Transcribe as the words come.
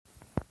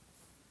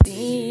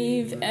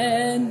receive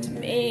and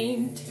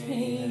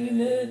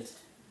maintain it.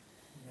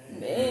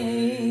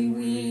 May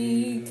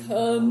we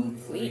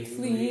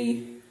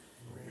completely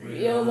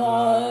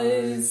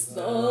realize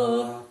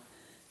the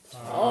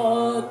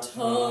Tathagata's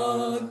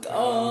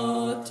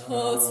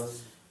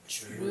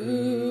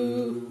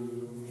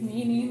true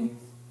meaning.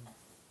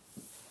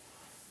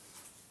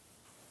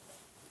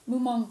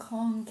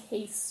 Mumonkan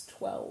Case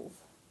 12.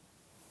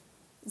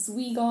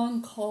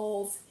 Zhuigang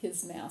calls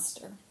his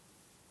master.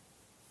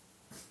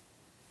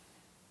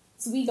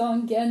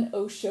 Zhuigang Gen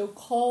Osho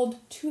called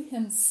to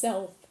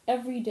himself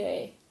every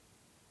day,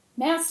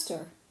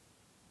 "Master,"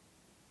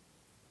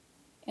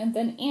 and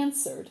then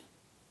answered,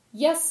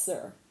 "Yes,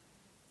 sir."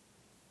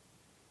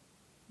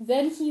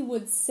 Then he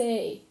would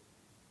say,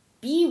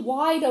 "Be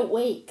wide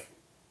awake,"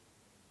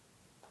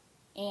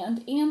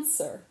 and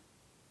answer,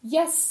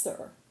 "Yes,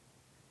 sir."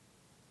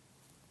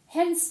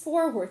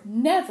 Henceforward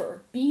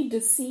never be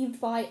deceived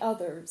by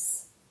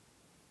others.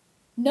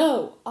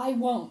 "No, I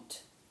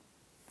won't."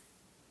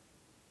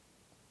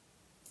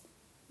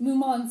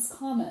 Mumon's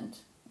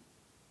comment.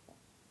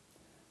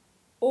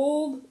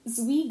 Old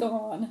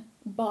Zhuigang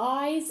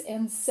buys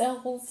and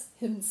sells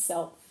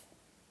himself.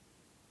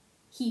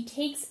 He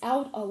takes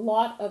out a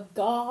lot of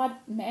God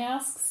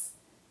masks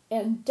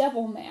and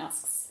devil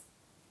masks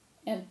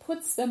and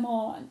puts them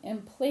on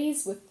and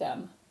plays with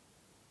them.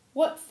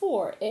 What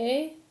for,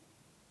 eh?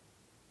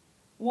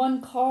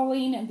 One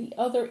calling and the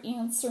other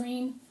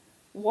answering,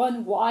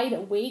 one wide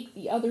awake,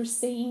 the other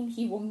saying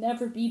he will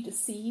never be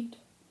deceived.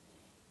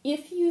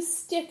 If you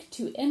stick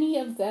to any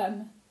of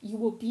them, you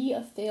will be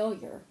a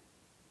failure.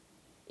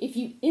 If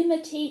you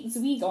imitate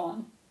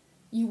Zhuigang,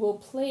 you will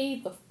play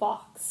the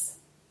fox.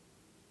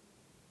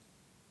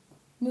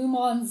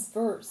 Mumon's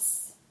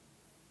verse.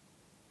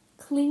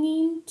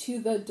 Clinging to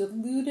the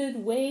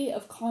deluded way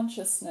of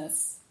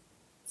consciousness,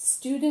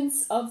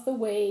 students of the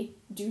way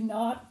do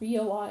not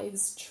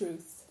realize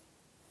truth.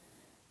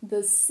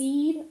 The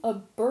seed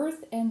of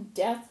birth and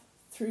death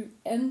through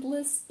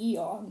endless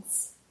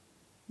eons.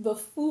 The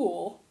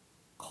fool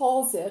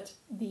calls it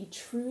the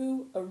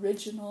true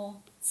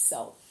original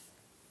self.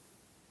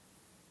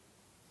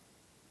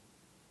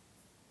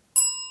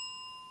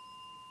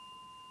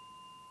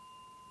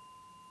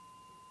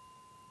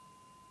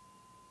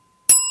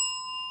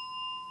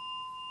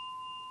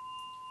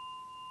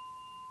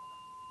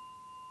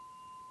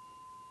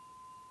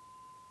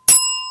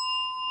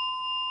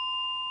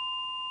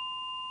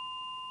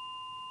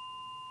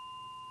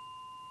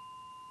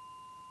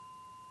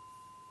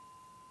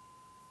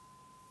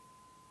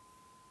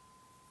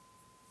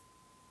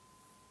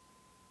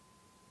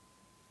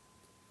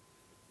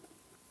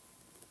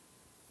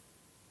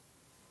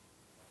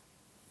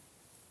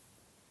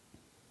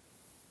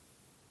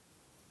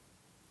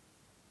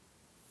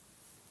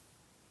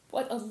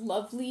 What a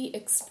lovely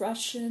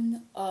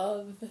expression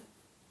of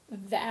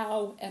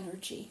vow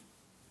energy.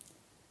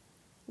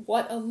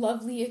 What a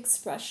lovely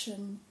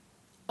expression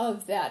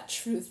of that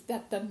truth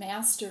that the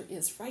Master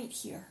is right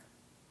here,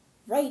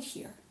 right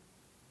here.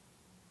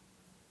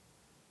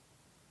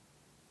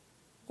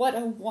 What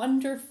a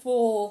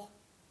wonderful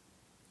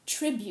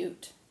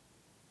tribute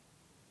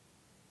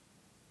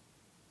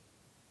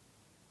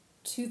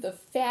to the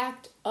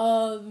fact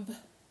of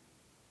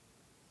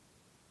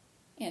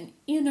an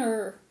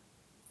inner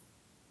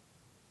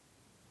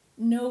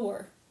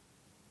knower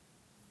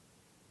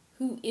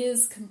who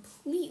is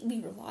completely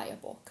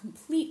reliable,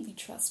 completely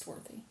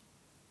trustworthy,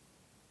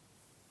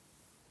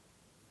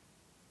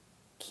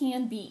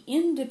 can be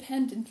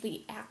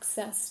independently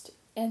accessed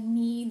and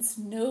needs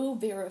no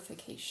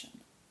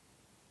verification.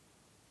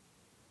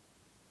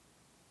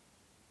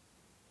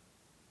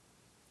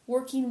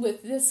 Working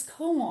with this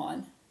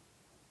koan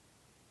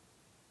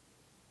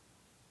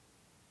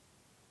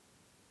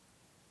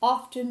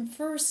often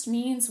first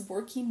means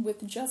working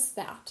with just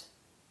that.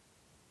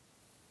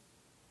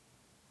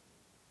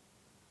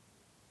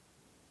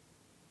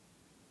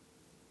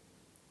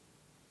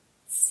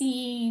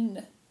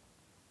 Seeing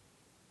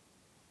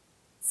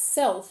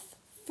self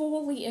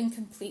fully and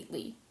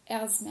completely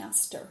as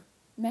master,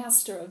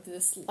 master of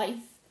this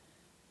life,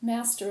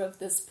 master of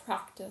this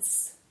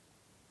practice.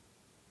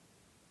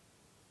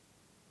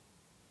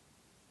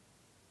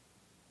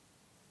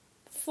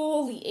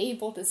 Fully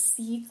able to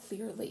see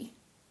clearly,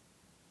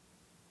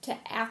 to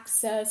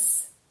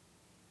access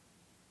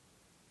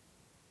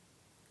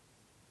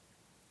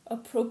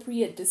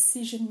appropriate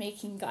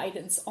decision-making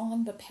guidance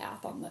on the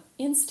path, on the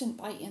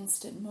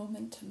instant-by-instant,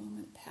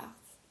 moment-to-moment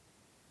path.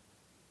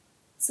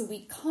 So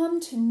we come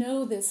to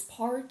know this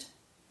part,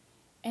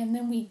 and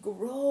then we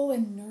grow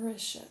and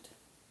nourish it.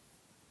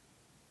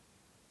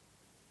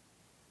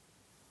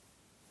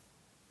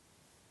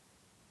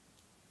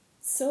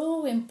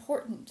 So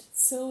important,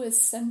 so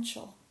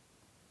essential.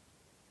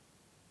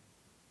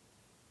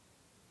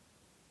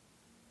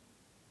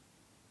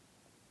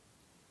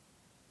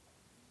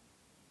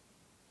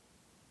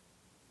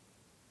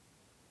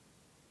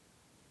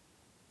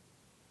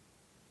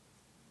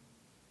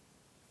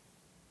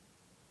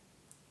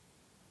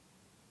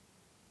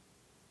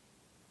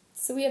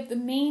 So we have the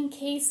main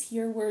case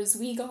here where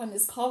Zwigon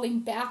is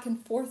calling back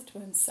and forth to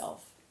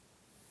himself.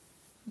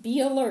 Be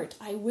alert,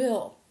 I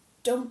will.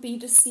 Don't be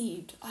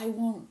deceived, I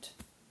won't.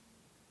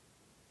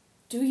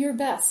 Do your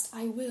best,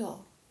 I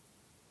will.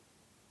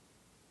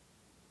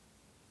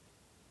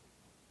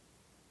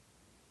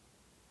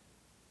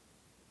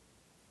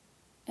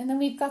 And then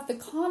we've got the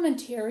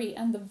commentary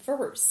and the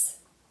verse.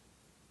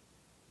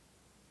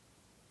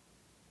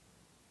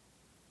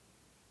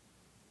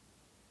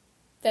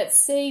 That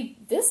say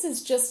this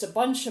is just a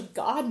bunch of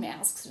God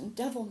masks and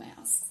devil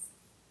masks.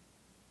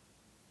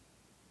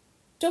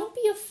 Don't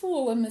be a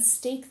fool and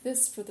mistake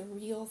this for the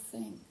real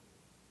thing.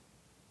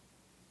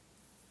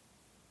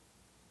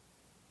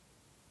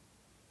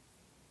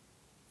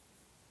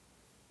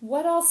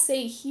 What I'll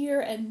say here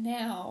and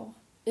now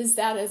is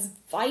that as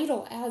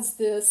vital as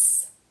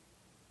this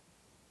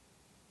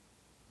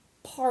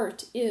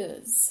part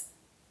is,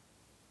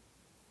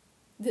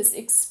 this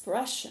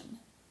expression,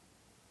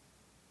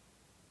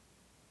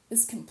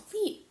 this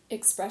complete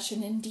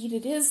expression, indeed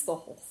it is the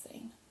whole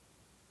thing.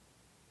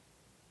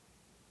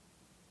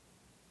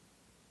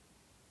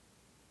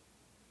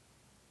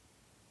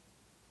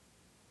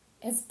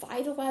 As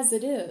vital as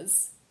it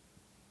is,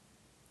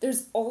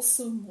 there's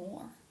also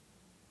more.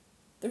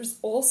 There's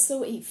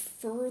also a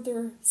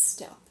further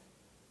step.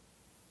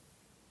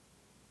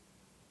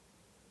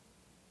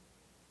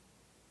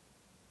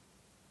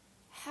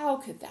 How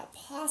could that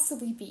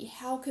possibly be?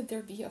 How could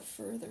there be a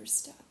further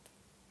step?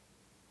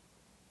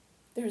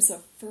 There's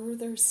a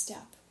further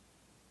step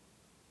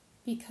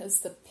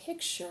because the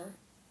picture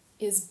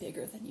is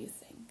bigger than you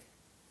think.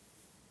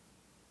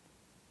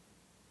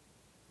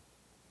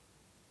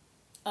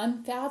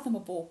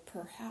 Unfathomable,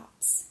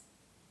 perhaps.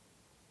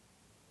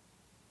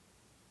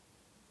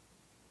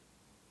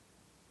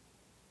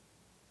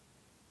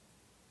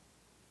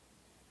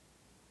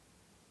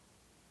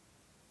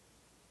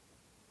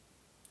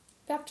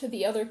 Back to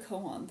the other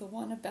koan, the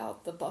one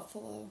about the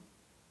buffalo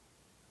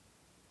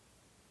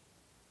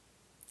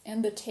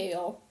and the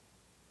tail.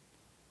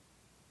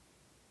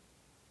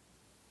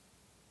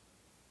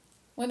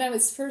 When I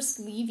was first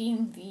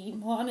leaving the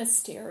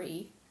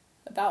monastery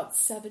about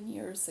 7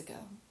 years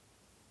ago,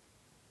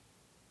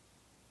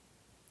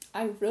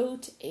 I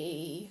wrote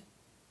a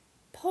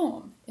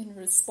poem in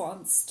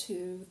response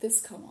to this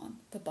koan,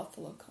 the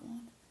buffalo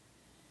koan.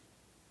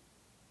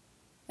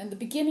 And the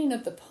beginning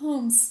of the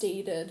poem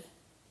stated,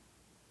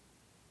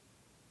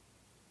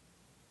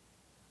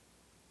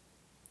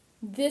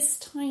 "This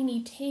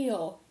tiny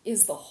tail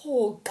is the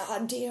whole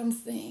goddamn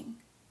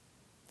thing.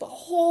 The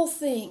whole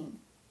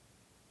thing!"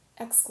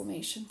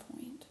 Exclamation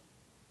point.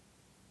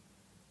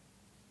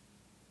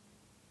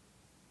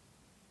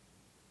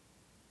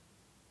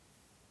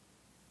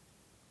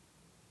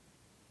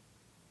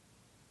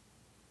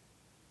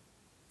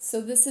 So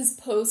this is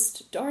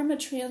post-Dharma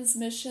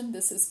transmission.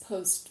 This is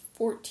post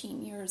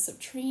 14 years of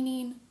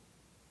training.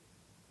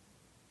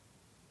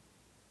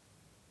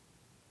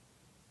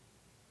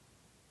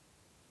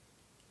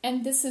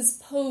 And this is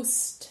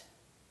post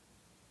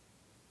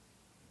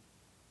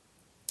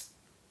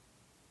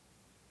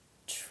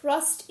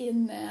trust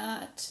in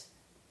that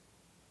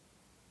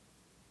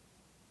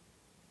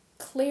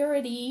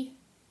clarity,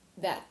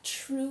 that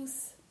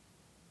truth,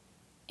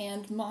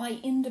 and my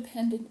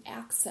independent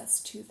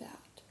access to that.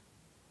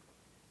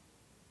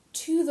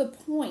 To the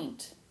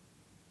point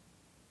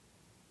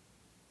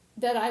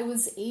that I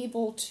was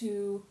able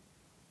to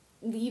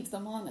leave the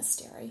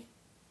monastery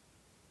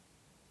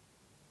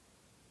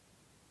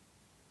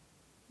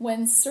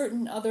when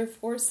certain other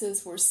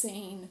forces were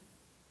saying,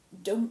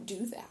 "Don't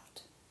do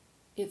that.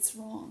 It's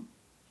wrong."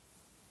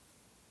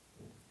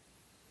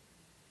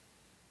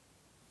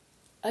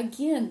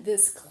 Again,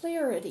 this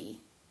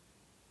clarity,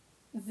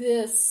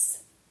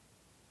 this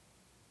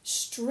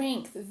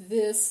strength,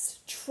 this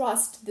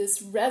trust,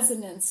 this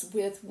resonance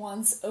with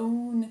one's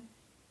own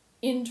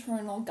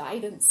internal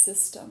guidance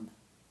system,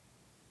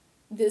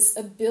 this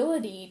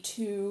ability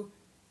to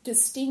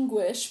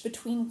distinguish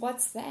between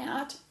what's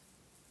that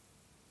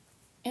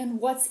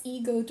and what's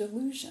ego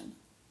delusion.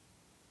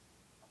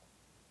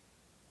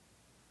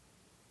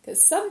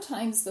 Because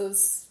sometimes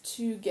those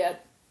two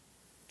get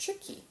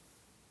tricky,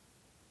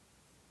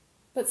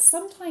 but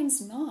sometimes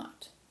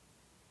not.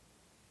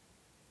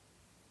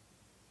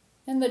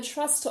 And the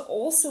trust to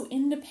also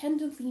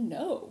independently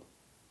know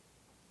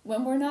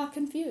when we're not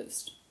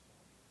confused.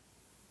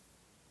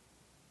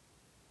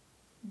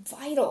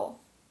 Vital,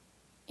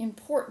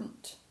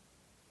 important,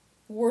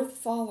 worth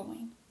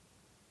following.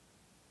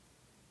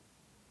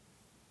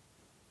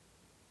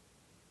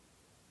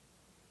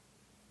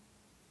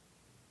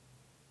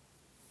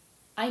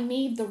 I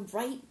made the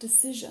right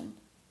decision,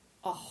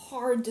 a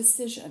hard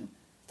decision,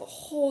 the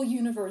whole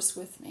universe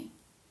with me.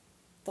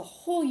 The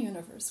whole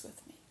universe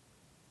with me.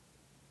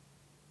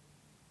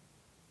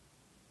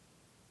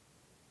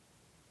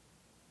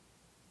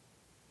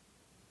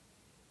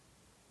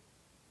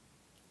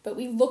 But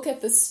we look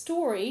at the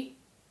story,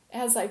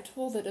 as I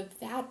told it, of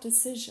that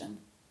decision.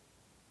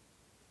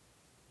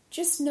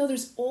 Just know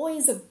there's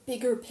always a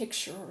bigger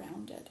picture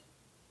around it.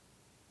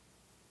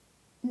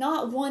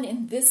 not one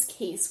in this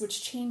case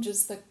which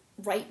changes the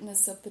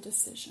rightness of the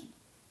decision.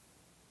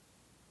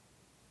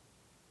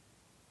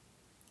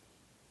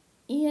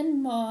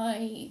 In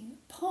my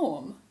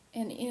poem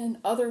and in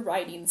other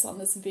writings on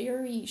this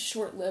very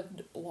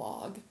short-lived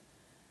blog,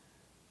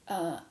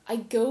 I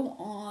go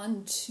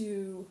on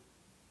to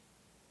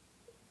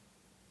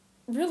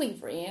really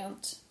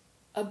rant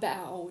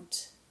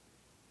about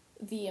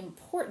the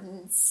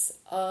importance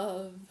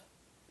of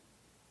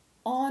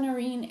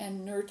honoring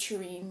and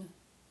nurturing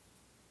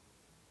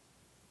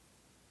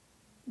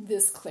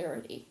this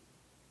clarity,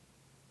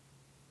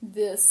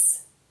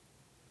 this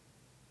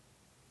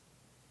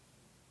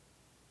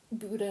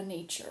Buddha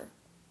nature.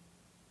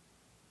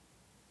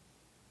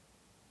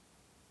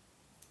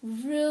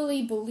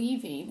 Really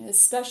believing,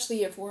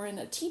 especially if we're in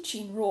a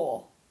teaching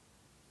role,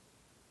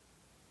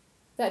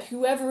 that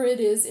whoever it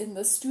is in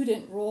the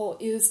student role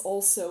is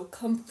also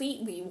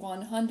completely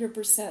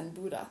 100%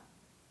 Buddha.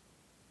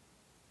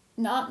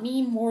 Not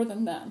me more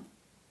than them.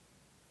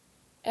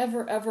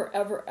 Ever, ever,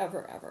 ever,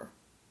 ever, ever.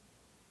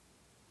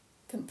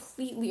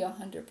 Completely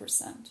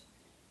 100%.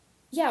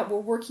 Yeah, we're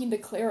working to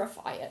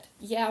clarify it.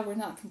 Yeah, we're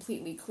not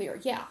completely clear.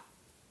 Yeah,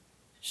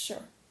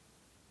 sure.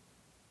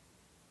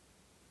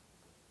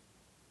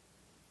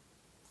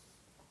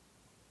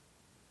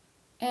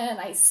 And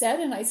I said,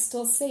 and I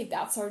still say,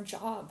 that's our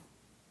job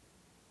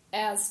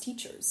as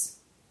teachers.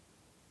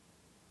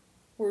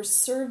 We're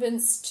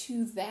servants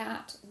to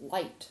that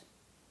light.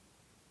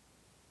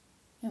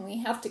 And we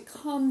have to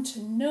come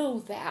to know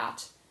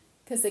that,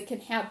 because it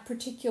can have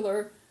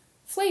particular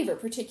flavor,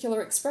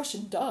 particular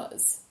expression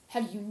does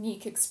have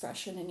unique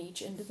expression in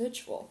each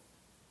individual.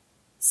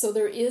 So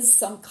there is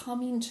some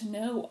coming to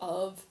know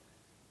of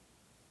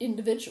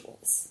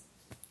individuals.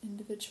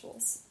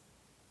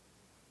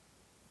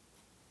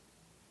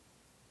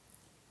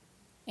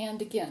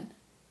 And again,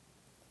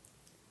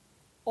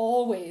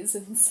 always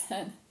in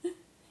Zen,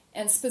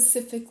 and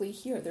specifically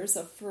here, there's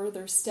a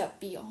further step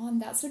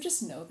beyond that. So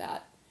just know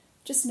that.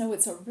 Just know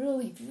it's a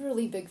really,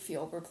 really big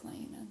field we're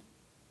playing in.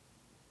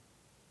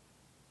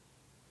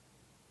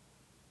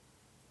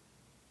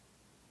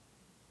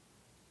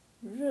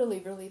 Really,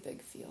 really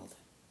big field.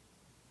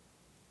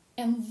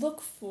 And look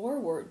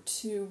forward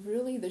to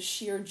really the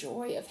sheer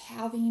joy of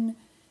having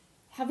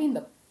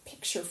the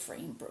picture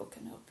frame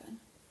broken open.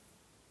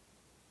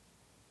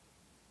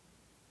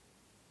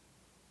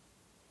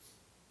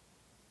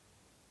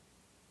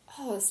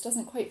 Oh, this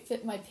doesn't quite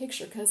fit my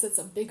picture because it's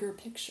a bigger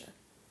picture.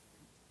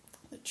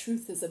 The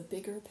truth is a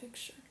bigger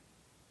picture.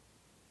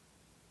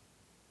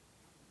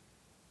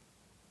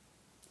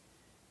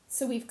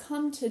 So we've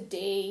come to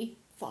day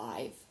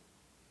 5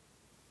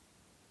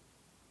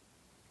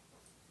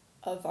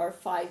 of our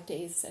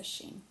 5-day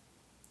session.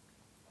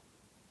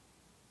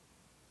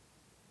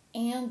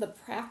 And the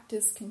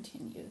practice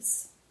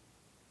continues.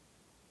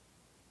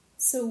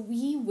 So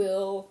we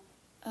will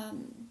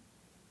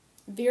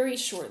very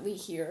shortly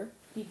here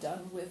be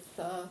done with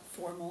the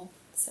formal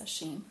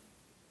session.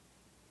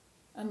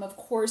 Of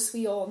course,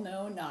 we all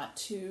know not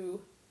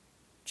to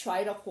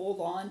try to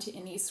hold on to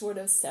any sort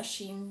of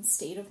session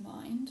state of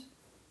mind.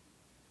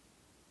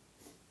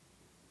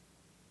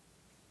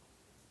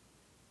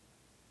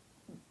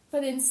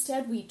 But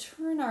instead, we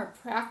turn to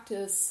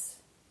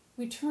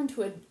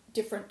a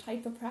different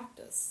type of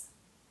practice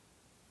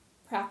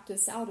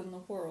out in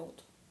the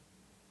world.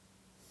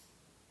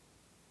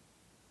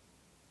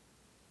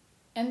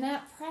 And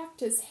that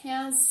practice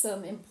has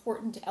some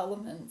important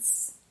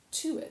elements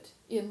to it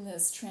in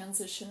this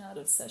transition out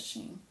of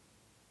sesshin.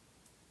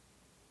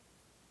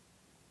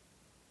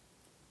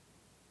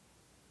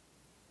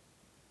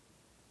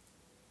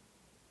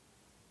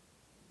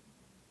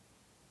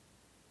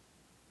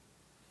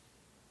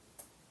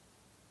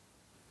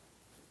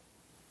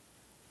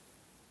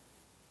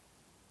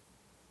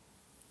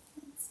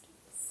 Let's do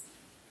this.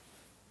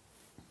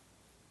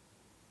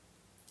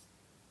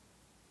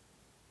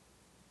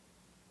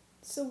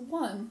 So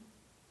one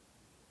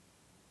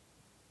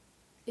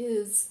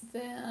is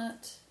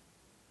that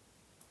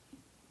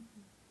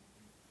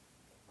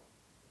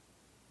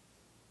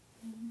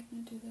I'm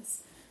going to do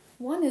this.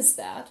 One is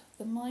that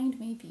the mind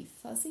may be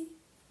fuzzy,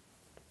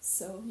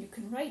 so you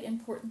can write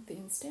important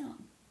things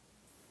down.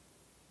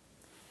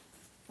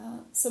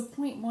 So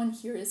point 1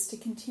 here is to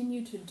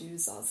continue to do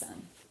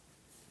Zazen.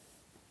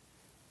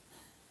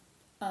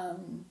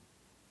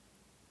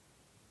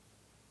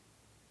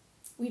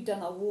 We've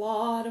done a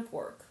lot of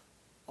work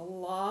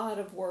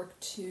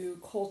to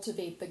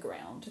cultivate the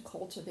ground, to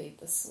cultivate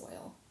the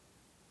soil.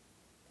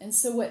 And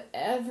so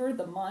whatever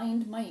the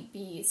mind might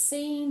be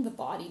saying, the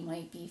body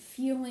might be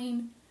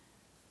feeling,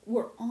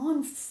 we're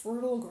on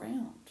fertile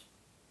ground,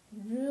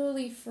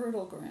 really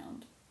fertile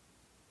ground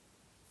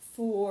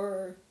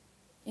for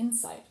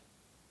insight.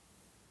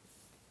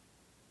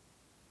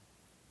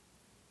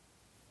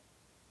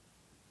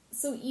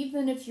 So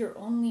even if you're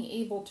only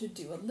able to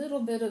do a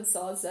little bit of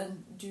Zazen,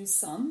 do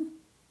some.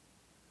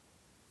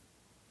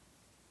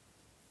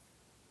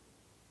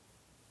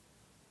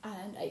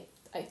 And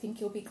I think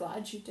you'll be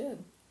glad you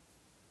did.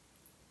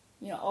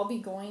 I'll be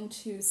going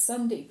to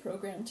Sunday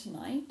program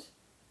tonight.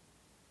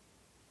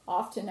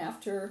 Often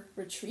after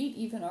retreat,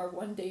 even our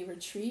one-day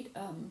retreat,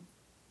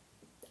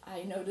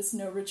 I notice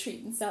no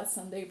retreatants that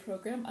Sunday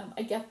program.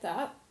 I get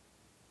that.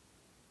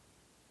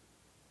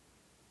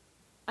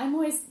 I'm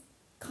always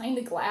kind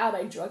of glad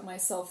I drug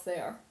myself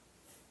there.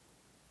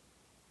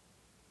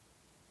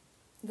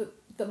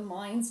 The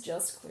mind's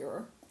just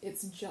clearer.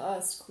 It's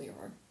just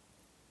clearer.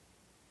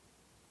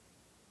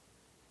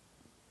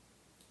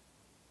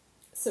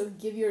 So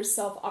give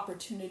yourself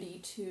opportunity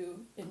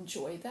to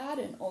enjoy that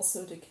and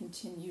also to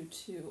continue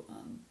to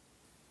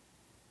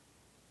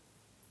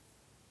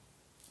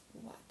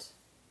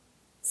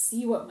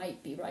see what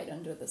might be right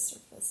under the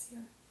surface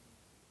here.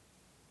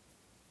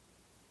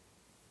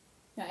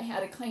 Now, I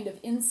had a kind of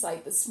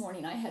insight this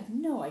morning. I had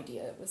no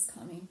idea it was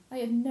coming. I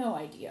had no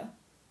idea.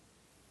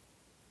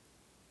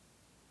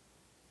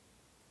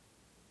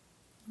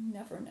 You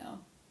never know.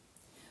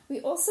 We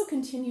also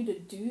continue to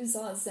do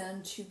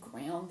Zazen to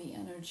ground the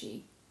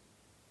energy.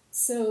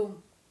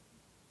 So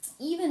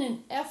even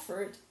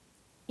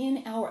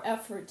in our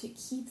effort to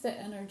keep the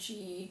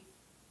energy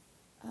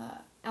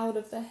out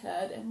of the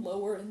head and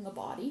lower in the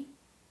body,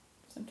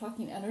 so I'm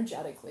talking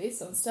energetically,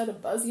 so instead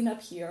of buzzing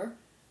up here,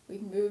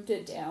 we've moved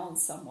it down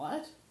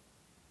somewhat.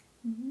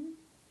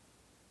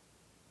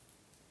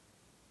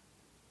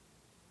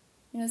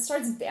 It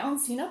starts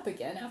bouncing up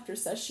again after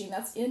sesshin.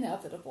 That's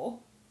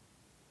inevitable.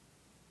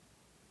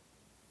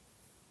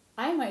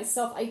 I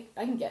myself, I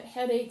can get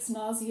headaches,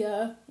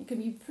 nausea. It can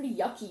be pretty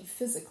yucky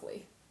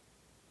physically.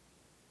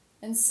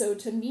 And so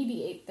to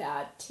mediate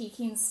that,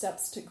 taking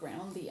steps to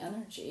ground the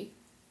energy,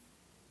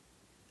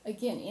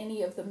 again,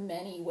 any of the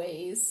many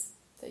ways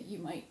that you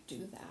might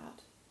do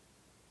that,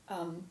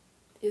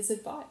 is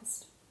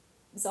advised.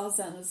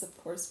 Zazen is, of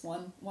course,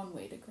 one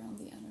way to ground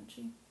the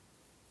energy.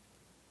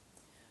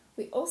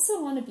 We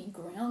also want to be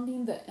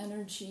grounding the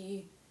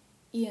energy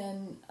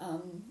in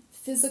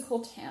physical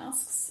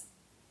tasks,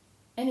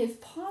 and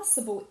if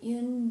possible,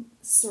 in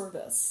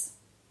service.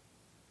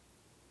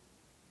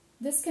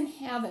 This can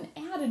have an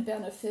added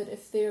benefit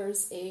if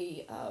there's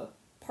a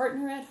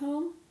partner at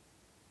home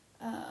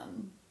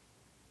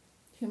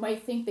who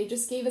might think they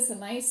just gave us a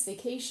nice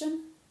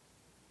vacation.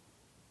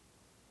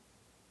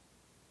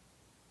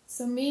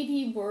 So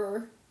maybe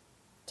we're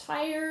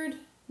tired,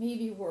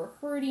 maybe we're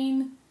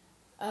hurting,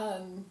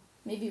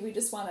 maybe we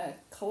just want to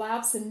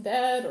collapse in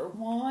bed or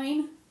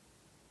whine.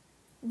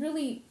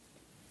 Really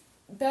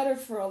better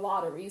for a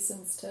lot of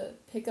reasons to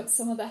pick up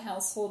some of the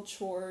household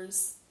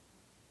chores,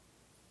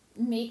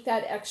 make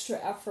that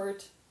extra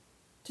effort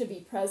to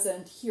be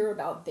present, hear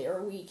about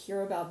their week,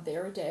 hear about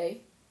their day.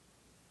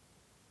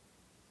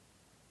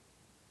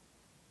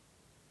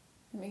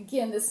 And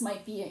again, this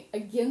might be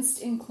against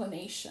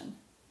inclination,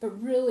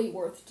 but really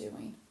worth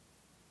doing.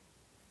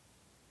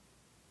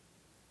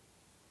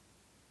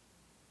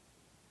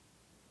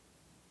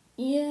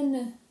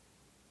 In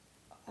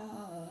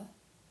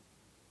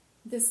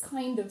this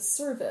kind of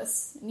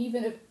service, and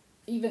even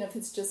if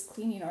it's just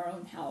cleaning our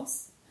own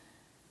house,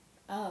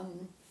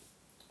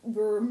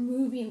 we're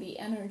moving the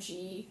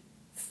energy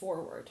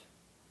forward.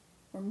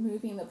 We're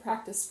moving the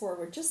practice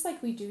forward, just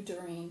like we do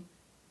during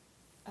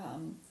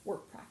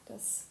work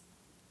practice.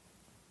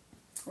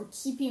 We're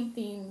keeping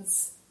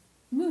things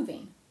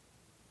moving.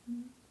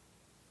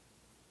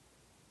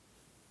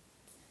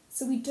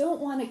 So we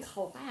don't want to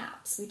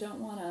collapse. We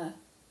don't want to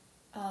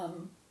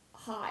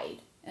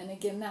hide. And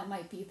again, that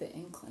might be the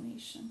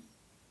inclination.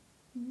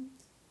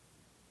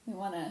 We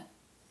want to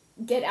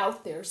get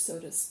out there, so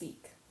to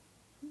speak.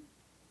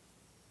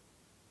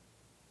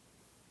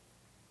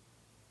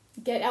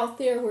 Get out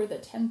there where the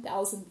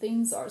 10,000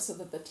 things are, so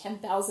that the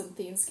 10,000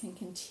 things can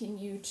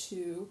continue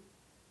to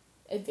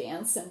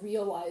advance and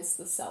realize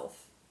the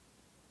self.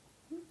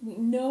 We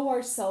know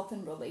ourself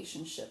in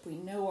relationship. We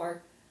know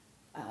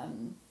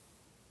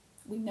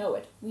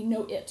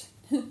it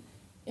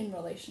in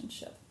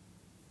relationship.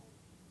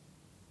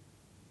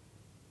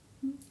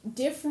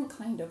 Different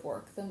kind of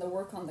work than the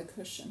work on the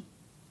cushion.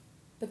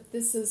 But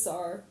this is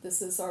our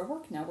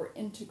work now. We're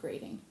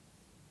integrating.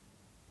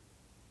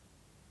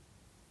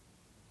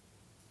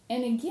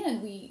 And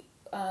again, we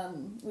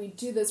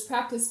do this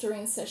practice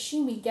during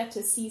sesshin. We get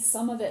to see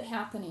some of it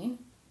happening.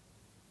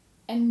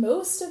 And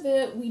most of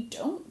it we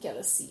don't get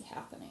to see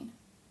happening.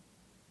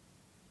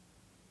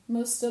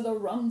 Most of the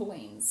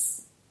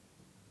rumblings.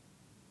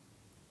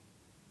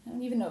 I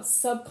don't even know if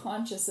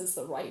subconscious is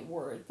the right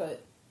word,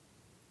 but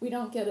we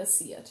don't get to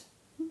see it.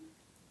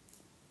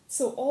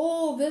 So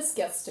all this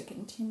gets to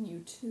continue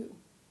too.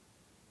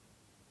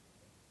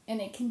 And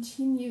it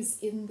continues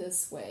in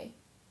this way.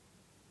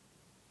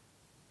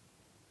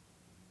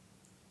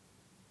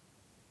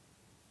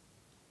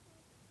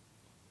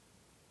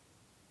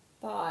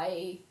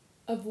 By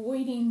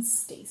avoiding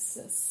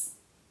stasis,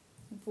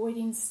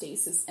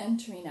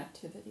 entering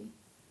activity.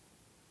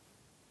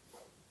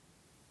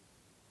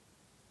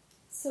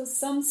 So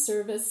some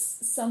service,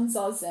 some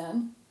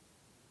zazen.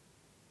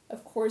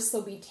 Of course,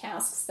 there'll be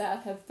tasks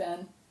that have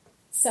been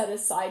set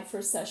aside for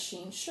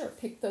sesshin. Sure,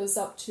 pick those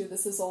up too.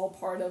 This is all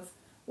part of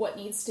what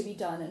needs to be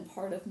done and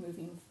part of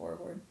moving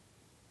forward.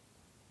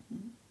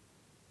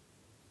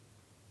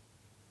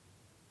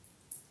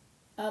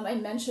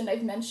 I've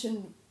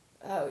mentioned,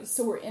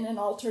 so we're in an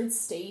altered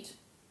state.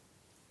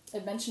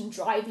 I've mentioned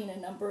driving a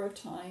number of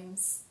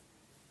times.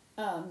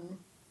 And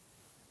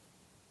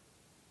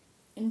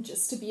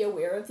just to be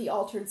aware of the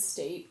altered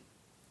state,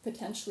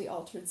 potentially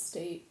altered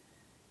state.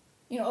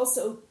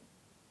 Also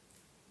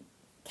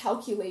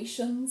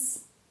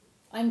calculations.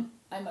 I'm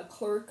a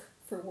clerk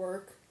for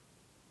work,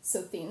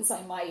 so things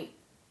I might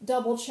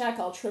double check,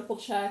 I'll triple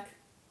check.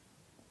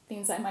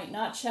 Things I might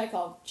not check,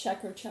 I'll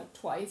check or check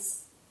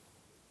twice.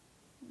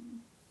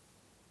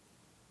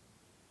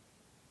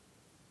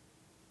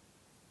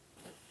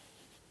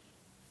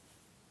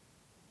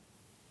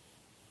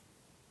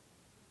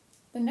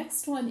 The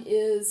next one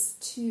is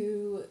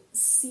to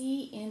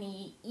see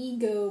any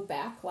ego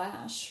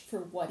backlash for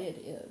what it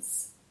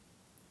is.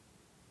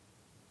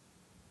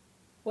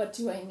 What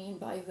do I mean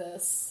by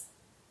this?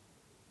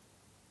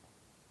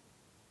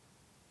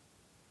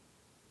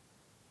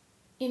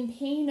 In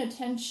paying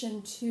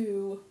attention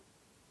to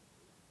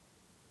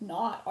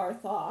not our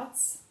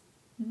thoughts,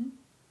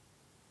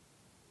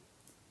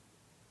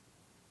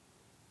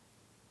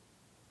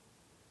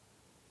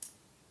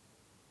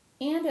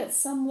 and at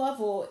some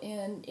level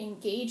in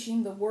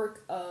engaging the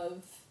work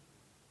of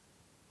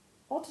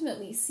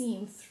ultimately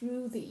seeing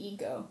through the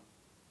ego.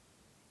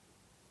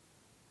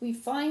 We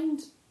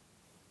find,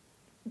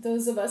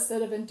 those of us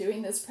that have been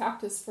doing this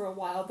practice for a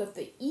while, that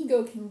the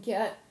ego can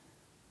get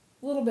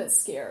a little bit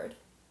scared.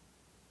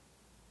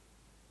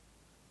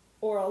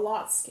 Or a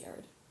lot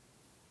scared.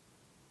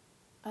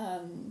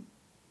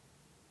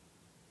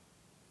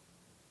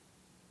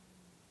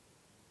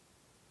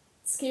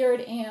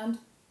 Scared and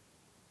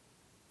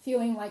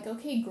feeling like,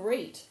 okay,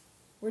 great,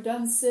 we're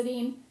done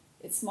sitting,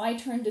 it's my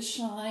turn to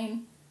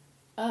shine.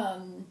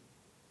 All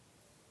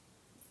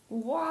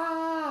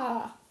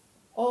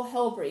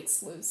hell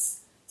breaks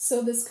loose.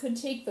 So this could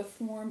take the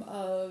form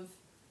of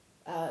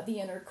the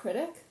inner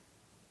critic.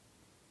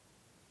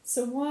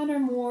 So one or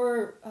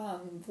more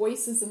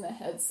voices in the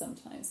head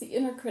sometimes. The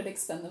inner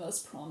critic's been the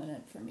most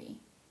prominent for me.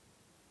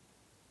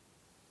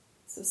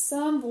 So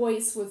some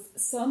voice with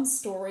some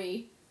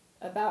story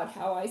about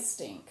how I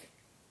stink.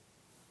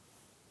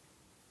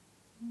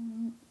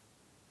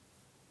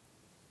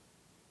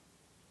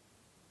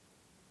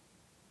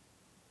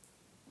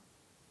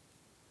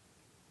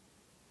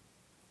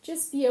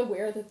 Just be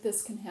aware that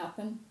this can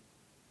happen.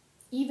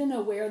 Even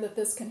aware that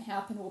this can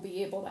happen, we'll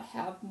be able to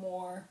have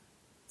more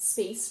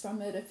space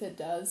from it if it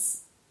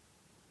does.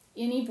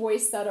 Any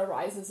voice that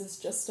arises is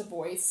just a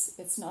voice.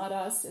 It's not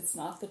us. It's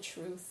not the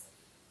truth.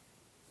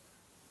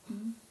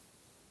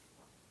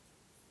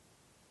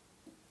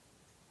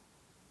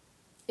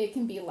 It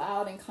can be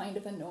loud and kind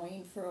of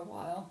annoying for a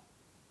while.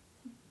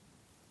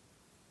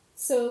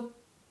 So,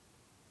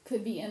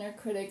 could be inner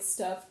critic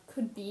stuff,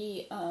 could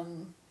be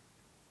kind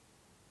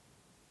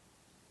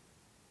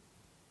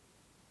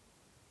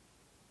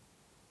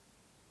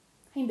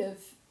of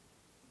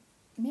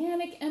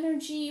manic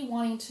energy,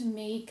 wanting to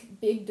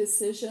make big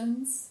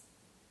decisions.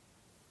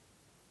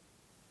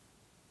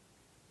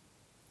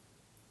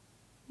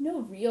 No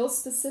real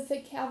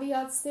specific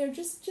caveats there,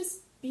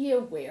 just be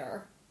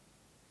aware.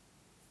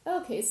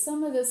 Okay,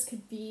 some of this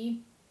could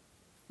be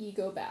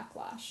ego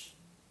backlash.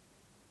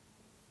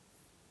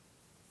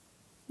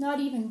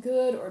 Not even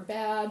good or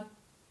bad,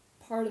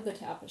 part of the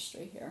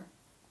tapestry here.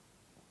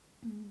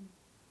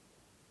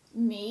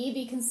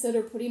 Maybe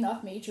consider putting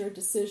off major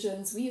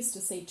decisions. We used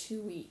to say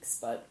 2 weeks,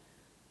 but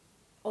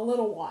a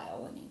little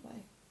while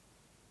anyway.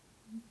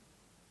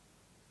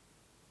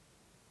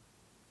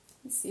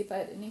 Let's see if I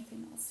had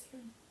anything else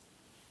here.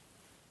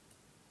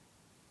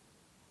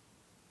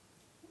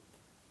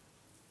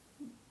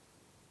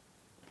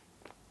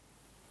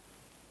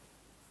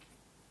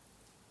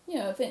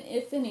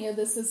 If any of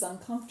this is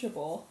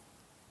uncomfortable,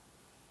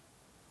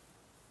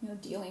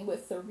 dealing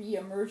with the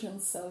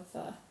reemergence of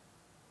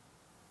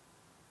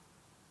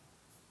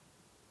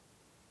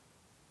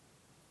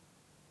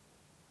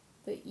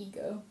the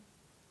ego.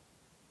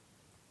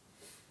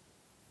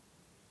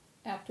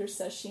 After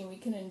sesshin, we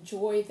can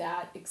enjoy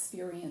that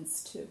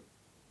experience too.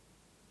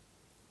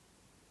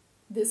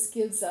 This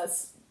gives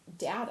us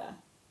data,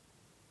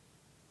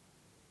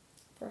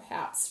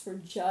 perhaps, for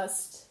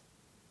just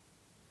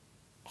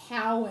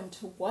how and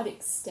to what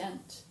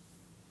extent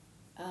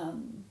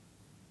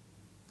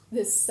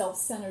this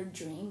self-centered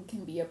dream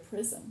can be a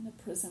prison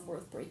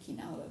worth breaking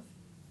out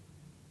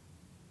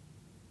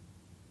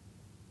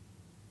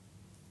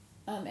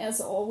of.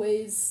 As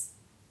always,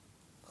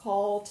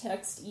 call,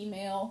 text,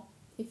 email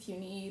if you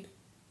need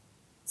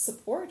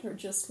support or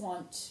just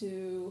want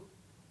to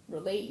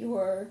relate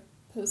your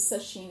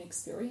post-sesshin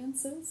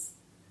experiences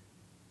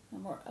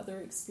or other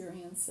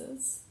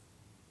experiences.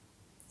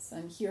 So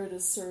I'm here to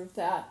serve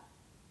that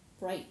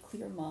bright,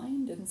 clear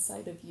mind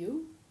inside of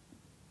you.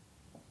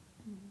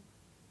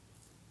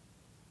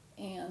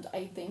 And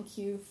I thank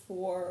you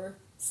for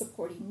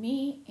supporting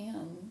me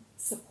and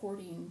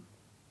supporting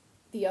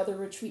the other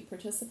retreat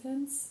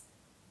participants.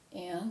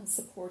 and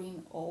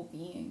supporting all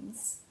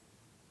beings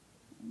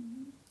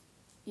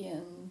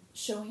in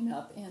showing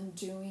up and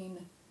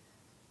doing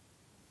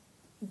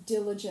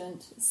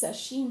diligent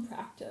sesshin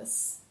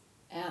practice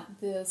at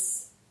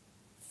this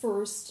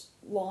first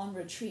lawn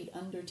retreat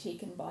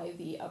undertaken by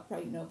the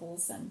Upright Noble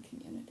Zen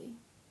community.